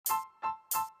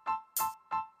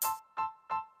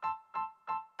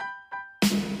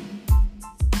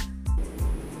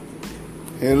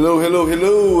Hello, hello,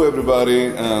 hello, everybody.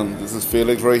 This is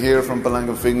Felix right here from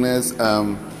Palanca Fitness.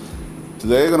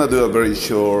 Today I'm gonna do a very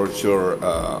short,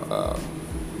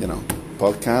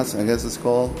 podcast. I guess it's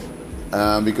called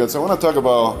because I want to talk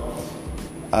about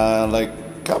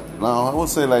I would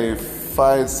say like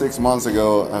 5-6 months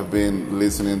ago. I've been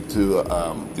listening to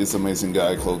this amazing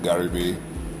guy called Gary Vee.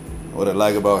 What I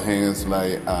like about him is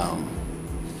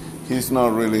he's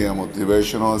not really a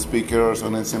motivational speaker or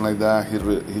anything like that.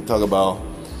 He talk about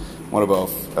more about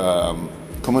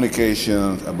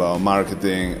communication, about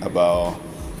marketing, about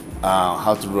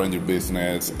how to run your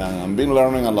business. And I've been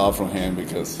learning a lot from him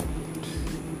because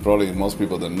probably most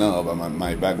people don't know, but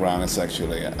my background is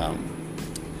actually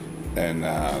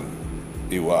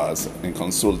it was in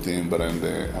consulting, but in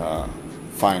the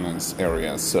finance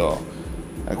area. So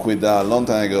I quit that a long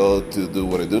time ago to do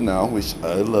what I do now, which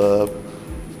I love.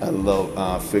 I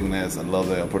love fitness. I love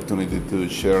the opportunity to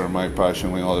share my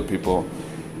passion with other people.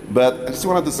 But I just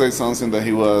wanted to say something that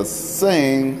he was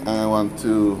saying, and I want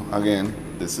to, again,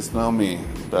 this is not me,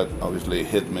 but obviously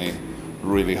hit me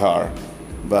really hard.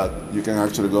 But you can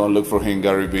actually go and look for him,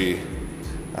 Gary Vee,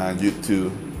 and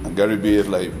YouTube. And Gary Vee is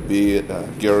like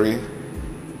Gary,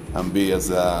 and B as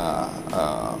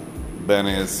Ben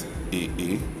is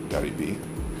E, Gary Vee.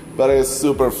 But it's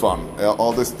super fun.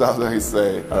 All the stuff that he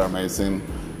say are amazing.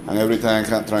 And every time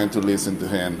I'm trying to listen to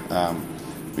him,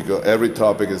 because every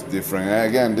topic is different. And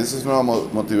again, this is not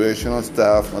motivational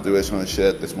stuff, motivational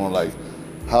shit. It's more like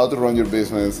how to run your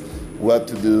business, what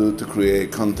to do to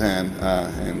create content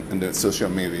in the social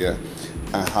media,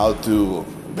 and how to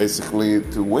basically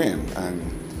to win. And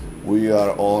we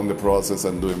are all in the process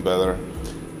and doing better.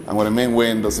 And what I mean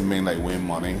win doesn't mean like win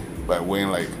money, but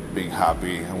win like being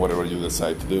happy and whatever you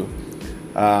decide to do.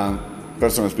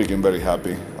 Personally speaking, very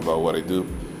happy about what I do.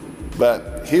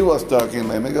 But he was talking,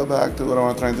 let me go back to what I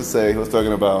was trying to say. He was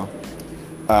talking about,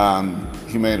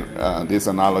 he made this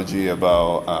analogy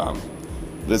about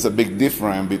there's a big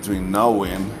difference between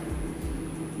knowing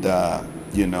that,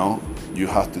 you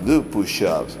have to do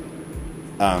push-ups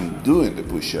and doing the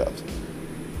push-ups.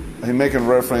 He making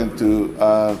reference to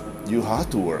you have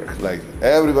to work. Like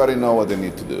everybody know what they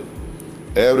need to do.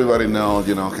 Everybody know,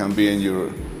 can be in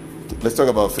your, let's talk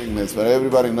about fitness, but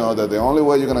everybody know that the only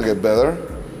way you're gonna get better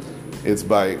is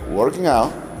by working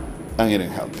out and eating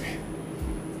healthy.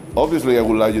 Obviously, I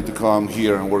would like you to come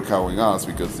here and work out with us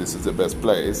because this is the best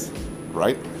place,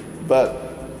 right? But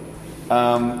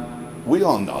we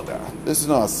all know that. This is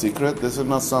not a secret. This is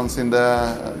not something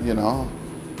that,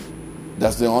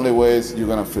 that's the only way you're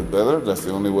gonna feel better. That's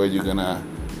the only way you're gonna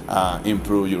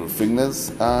improve your fitness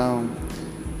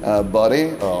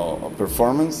body or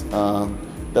performance.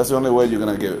 That's the only way you're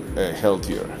gonna get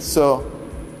healthier. So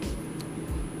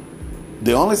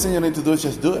the only thing you need to do is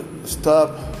just do it.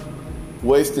 Stop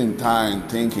wasting time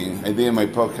thinking. I did my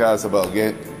podcast about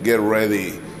get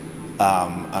ready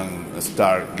and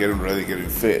start getting ready, getting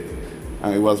fit.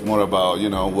 And it was more about,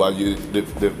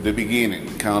 the beginning,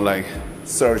 kind of like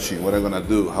searching what I'm gonna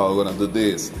do, how I'm gonna do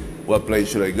this, what place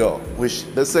should I go. Which,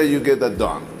 let's say you get that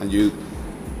done, and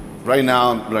right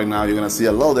now you're gonna see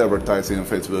a lot of advertising on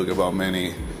Facebook about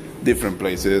many different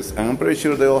places, and I'm pretty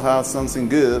sure they all have something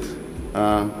good.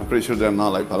 I'm pretty sure they're not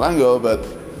like Palango, but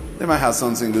they might have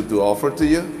something good to offer to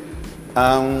you.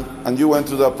 And you went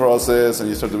through that process and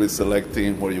you started with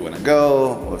selecting where you want to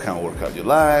go, what kind of workout you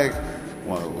like,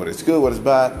 what is good, what is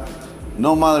bad.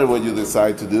 No matter what you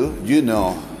decide to do,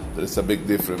 there's a big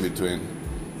difference between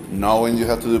knowing you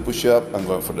have to do push-up and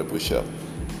going for the push-up.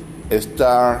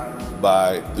 Start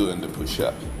by doing the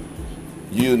push-up.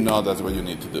 That's what you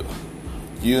need to do.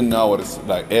 What it's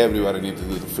like everybody needs to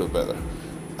do to feel better.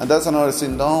 And that's another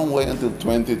thing, don't wait until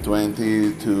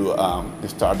 2020 to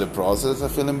start the process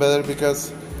of feeling better,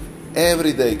 because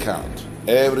every day counts.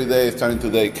 Every day starting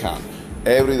today counts.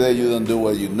 Every day you don't do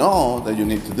what you know that you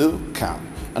need to do count.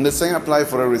 And the same applies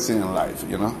for everything in life,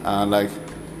 like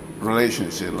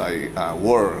relationship, like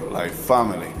work, like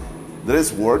family. There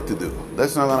is work to do.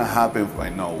 That's not going to happen by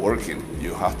not working.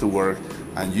 You have to work,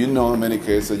 and in many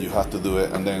cases you have to do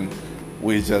it, and then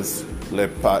we just let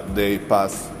day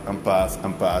pass and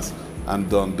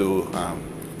don't do,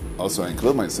 also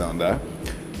include myself in that,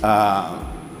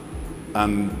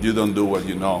 and you don't do what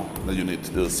you know that you need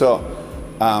to do. So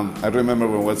I remember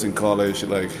when I was in college,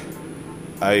 my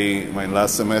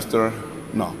last 5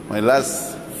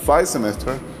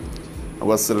 semesters, I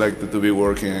was selected to be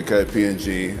working at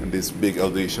KPMG in this big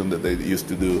audition that they used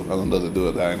to do. I don't know if they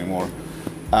do that anymore.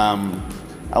 I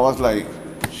was like,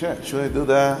 shit, should I do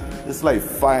that? It's like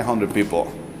 500 people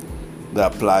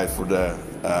that applied for the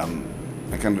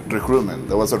recruitment.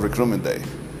 There was a recruitment day.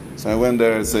 So I went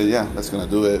there and said, yeah, let's gonna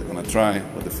do it. Gonna try.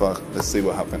 What the fuck? Let's see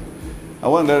what happened. I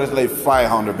went there. There's like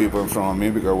 500 people in front of me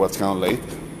because I was kind of late,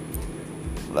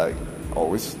 like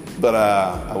always. But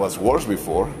I was worse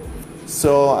before,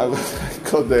 so I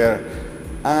got there,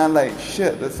 and like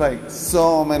shit, there's like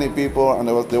so many people, and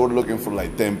they were looking for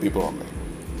like 10 people only.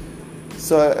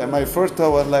 So my first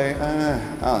thought was like, I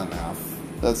don't know,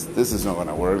 this is not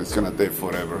gonna work. It's gonna take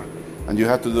forever, and you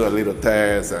have to do a little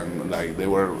test, and like they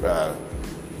were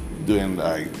doing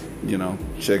like, you know,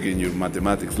 checking your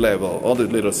mathematics level, all the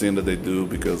little things that they do,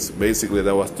 because basically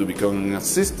that was to become an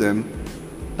assistant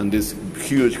in this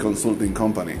huge consulting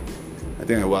company. I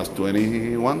think I was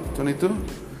 21, 22, and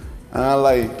I'm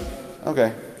like,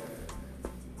 okay.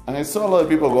 And I saw a lot of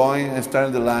people going and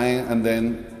started the line, and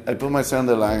then I put myself in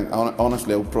the line.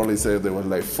 Honestly, I would probably say there was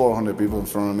like 400 people in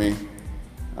front of me.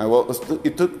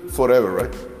 It took forever,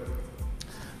 right?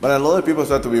 But a lot of people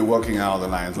started to be walking out of the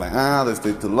lines, like, they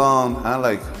stay too long. I'm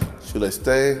like, should I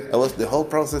stay? I was the whole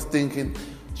process thinking,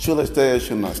 should I stay or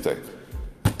should not stay?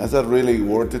 Is that really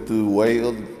worth it to wait?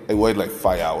 I waited like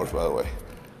 5 hours, by the way.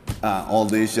 All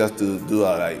this just to do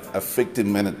a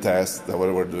 15-minute test that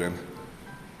we were doing.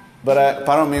 But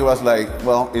part of me was like,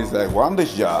 well, if I want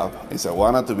this job, if I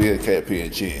wanted to be a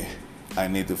PhD, I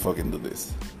need to fucking do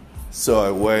this. So I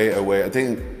wait. I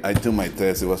think I took my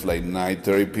test. It was like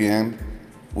 9:30 p.m.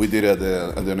 We did it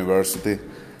at the university.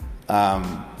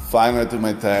 Finally, I took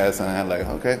my test, and I'm like,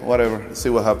 okay, whatever, let's see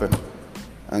what happened.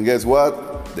 And guess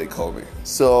what? They called me.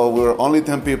 So we were only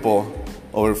 10 people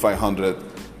over 500,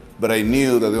 but I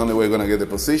knew that the only way we're going to get the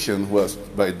position was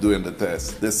by doing the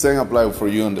test. The same applied for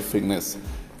you in the fitness,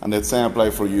 and the same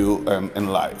applied for you in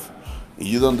life. If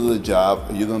you don't do the job,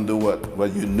 you don't do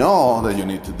what you know that you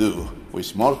need to do,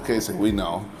 which most cases we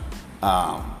know,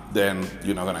 then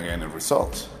you're not going to get any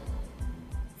results.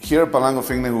 Here at Palango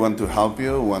Fitness, we want to help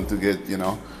you, we want to get,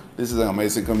 this is an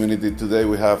amazing community. Today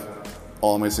we have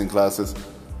all amazing classes.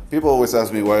 People always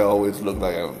ask me why I always look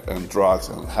like I'm on drugs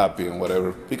and happy and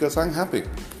whatever, because I'm happy.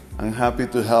 I'm happy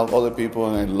to help other people,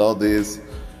 and I love this.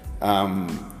 I'm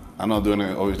not doing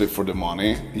it obviously for the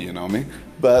money, you know me,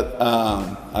 but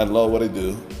I love what I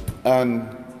do.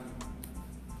 And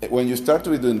when you start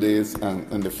to be doing this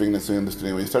in the fitness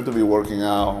industry, when you start to be working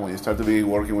out, when you start to be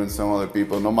working with some other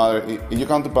people, no matter, if you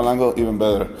come to Palango, even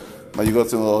better, but you go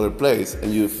to another place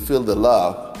and you feel the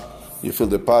love, you feel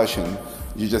the passion,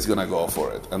 you're just gonna go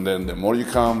for it. And then the more you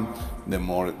come, the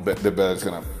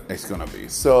better it's gonna be.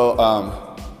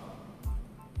 So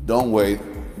don't wait,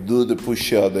 do the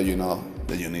push-up that you know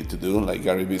that you need to do, like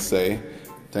Gary Vee say.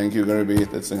 Thank you, Gary Vee,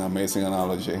 that's an amazing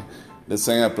analogy. The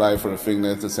same apply for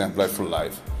fitness, the same apply for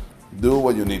life. Do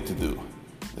what you need to do.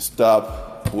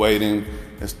 Stop waiting,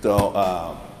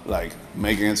 stop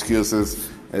making excuses,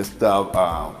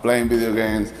 stop playing video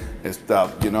games,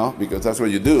 stop, because that's what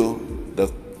you do, that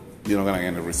you're not gonna get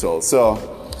any results.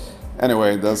 So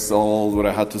anyway, that's all what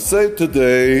I had to say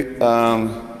today.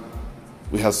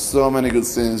 We have so many good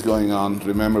things going on.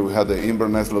 Remember, we had the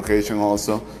Inverness location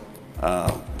also,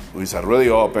 which are really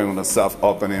open, with a soft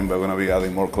opening, but we're going to be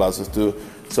adding more classes too.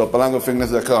 So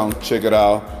palangofitness.com, check it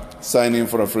out, sign in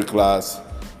for a free class,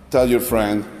 tell your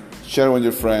friend, share with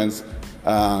your friends.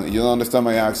 You don't understand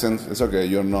my accent, it's okay,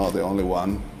 you're not the only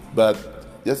one. But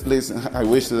just listen, I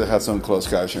wish that I had some closed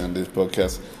caption in this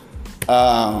podcast.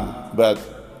 But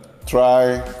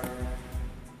try,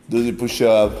 do the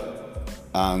push-up,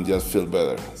 and just feel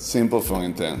better. Simple, fun,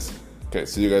 intense. Okay,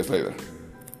 see you guys later.